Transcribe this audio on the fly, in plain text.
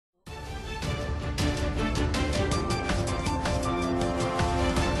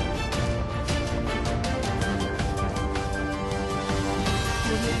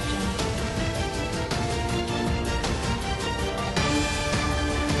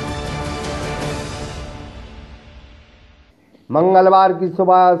मंगलवार की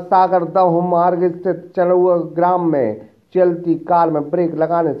सुबह सागर दमोह मार्ग स्थित चनौआ ग्राम में चलती कार में ब्रेक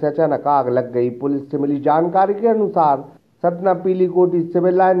लगाने से अचानक आग लग गई। पुलिस से मिली जानकारी के अनुसार सतना पीली कोठी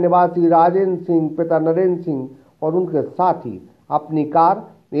सिविल लाइन निवासी राजेंद्र सिंह पिता नरेंद्र सिंह और उनके साथी अपनी कार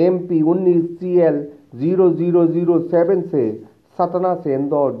MP 19 CL 0007 से सतना से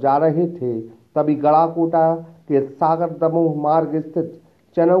इंदौर जा रहे थे। तभी गड़ाकोटा के सागर दमोह मार्ग स्थित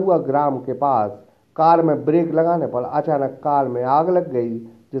चनौआ ग्राम के पास कार में ब्रेक लगाने पर अचानक कार में आग लग गई,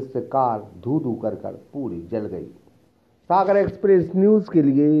 जिससे कार धू धू कर पूरी जल गई। सागर एक्सप्रेस न्यूज के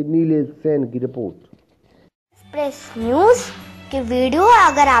लिए नीलेश सेन की रिपोर्ट। एक्सप्रेस न्यूज की वीडियो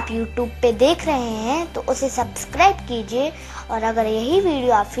अगर आप YouTube पे देख रहे हैं तो उसे सब्सक्राइब कीजिए, और अगर यही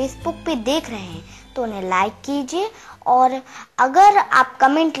वीडियो आप Facebook पे देख रहे हैं तो उन्हें लाइक कीजिए, और अगर आप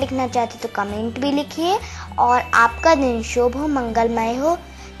कमेंट लिखना चाहते तो कमेंट भी लिखिए। और आपका दिन शुभ हो, मंगलमय हो,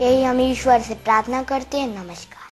 यही हम ईश्वर से प्रार्थना करते हैं। नमस्कार।